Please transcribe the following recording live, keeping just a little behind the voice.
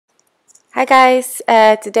Hi guys,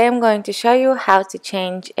 today I'm going to show you how to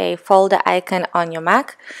change a folder icon on your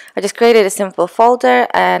Mac. I just created a simple folder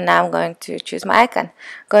and now I'm going to choose my icon.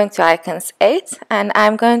 Going to icons 8 and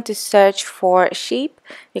I'm going to search for sheep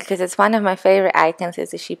because it's one of my favorite icons,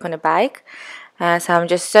 is a sheep on a bike. So I'm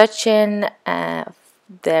just searching,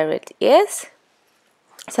 there it is.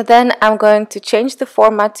 So then I'm going to change the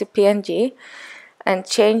format to PNG and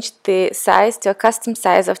change the size to a custom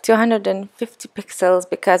size of 250 pixels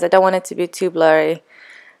because I don't want it to be too blurry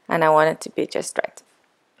and I want it to be just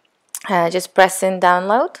right. Just press in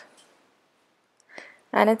download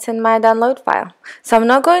and it's in my download file. So I'm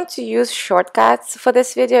not going to use shortcuts for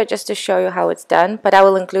this video just to show you how it's done, but I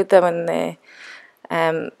will include them in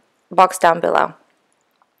the box down below.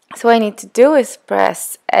 So what I need to do is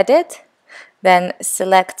press edit, then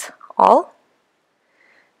select all,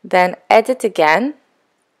 then edit again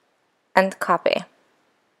and copy.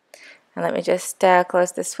 And let me just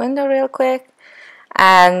close this window real quick,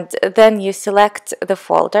 and then you select the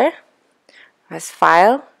folder, press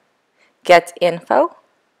file, get info,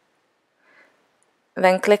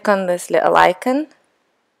 then click on this little icon,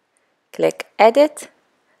 click edit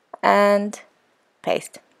and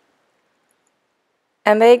paste.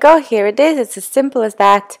 And there you go, here it is. It's as simple as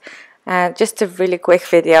that. Just a really quick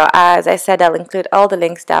video. As I said, I'll include all the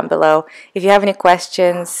links down below. If you have any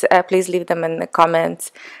questions, please leave them in the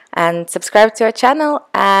comments and subscribe to our channel,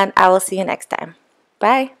 and I will see you next time.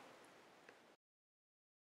 Bye!